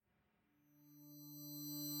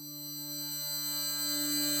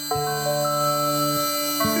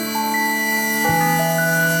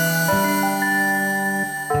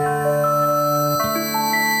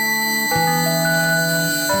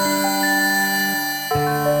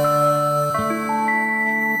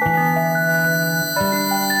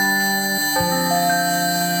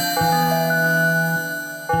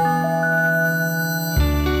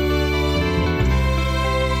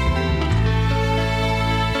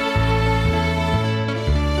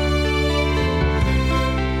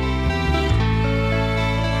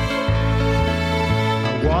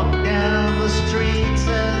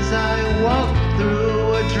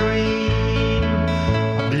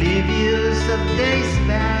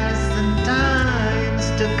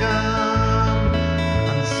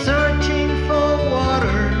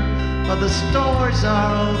but the stores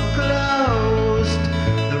are all closed.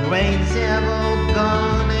 The rains have all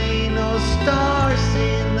gone, ain't no stars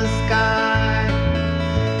in the sky.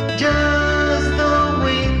 Just the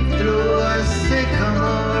wind through a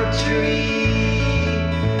sycamore tree.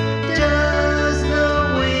 Just the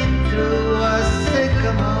wind through a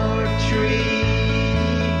sycamore tree.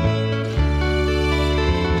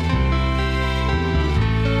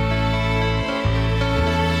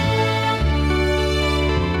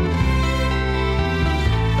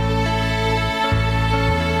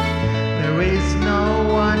 There is no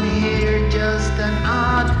one here, just an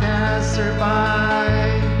odd passerby,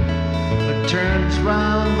 who turns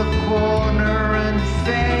round the corner and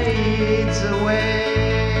fades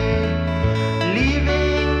away,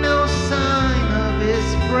 leaving no sign of his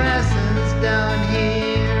presence down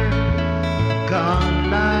here. Gone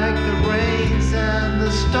like the rains and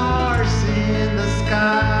the stars in the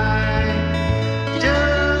sky.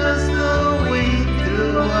 Just the wind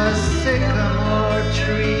through a sycamore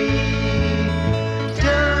tree.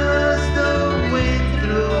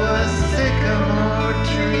 Sycamore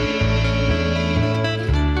tree.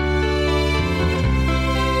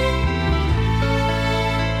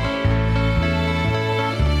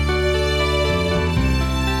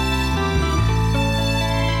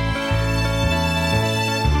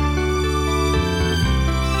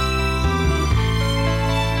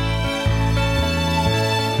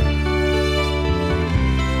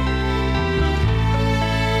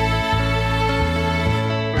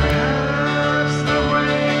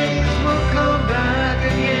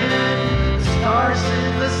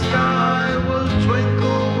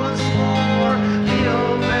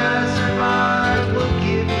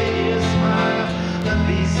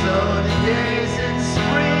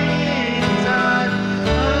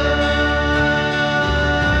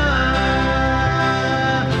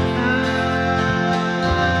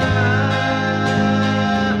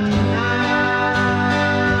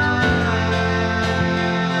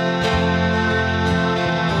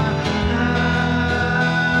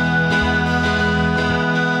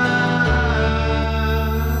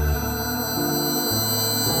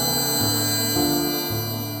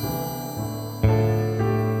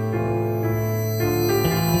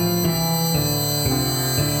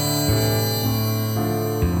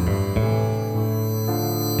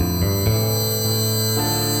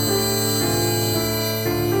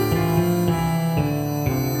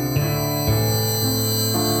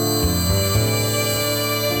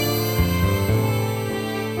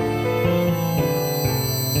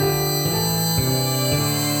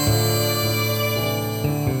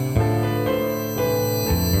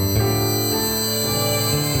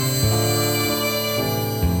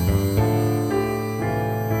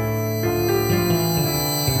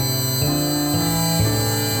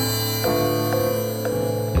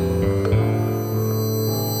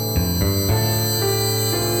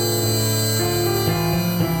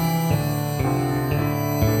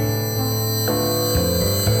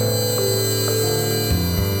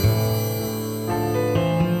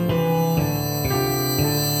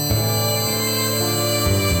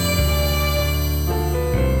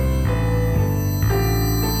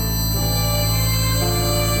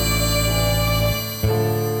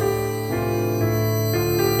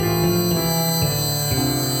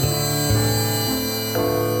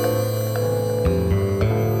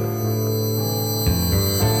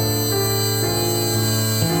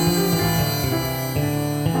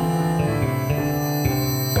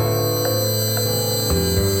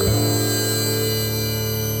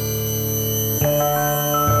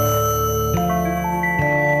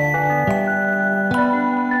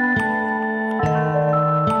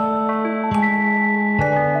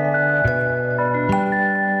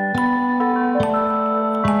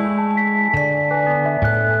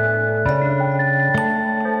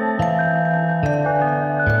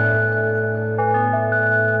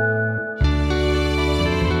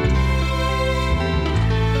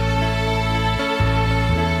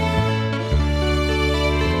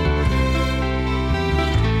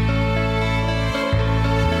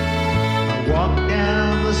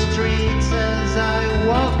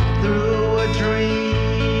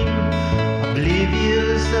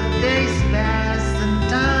 Of days past and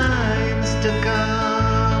times to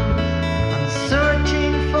come, I'm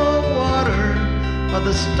searching for water, but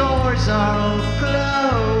the stores are all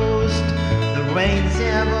closed. The rains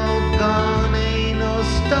have all gone, ain't no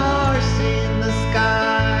stars in the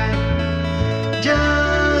sky.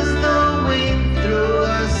 Just the wind through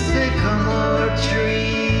a sycamore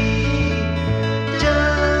tree.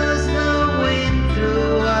 Just the wind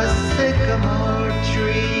through a sycamore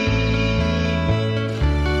tree.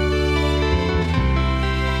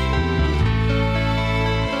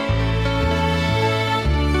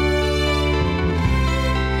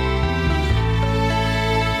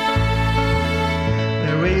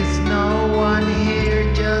 one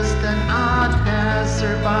here, just an odd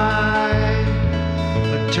passerby,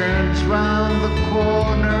 but turns round the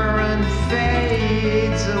corner and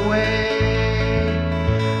fades away.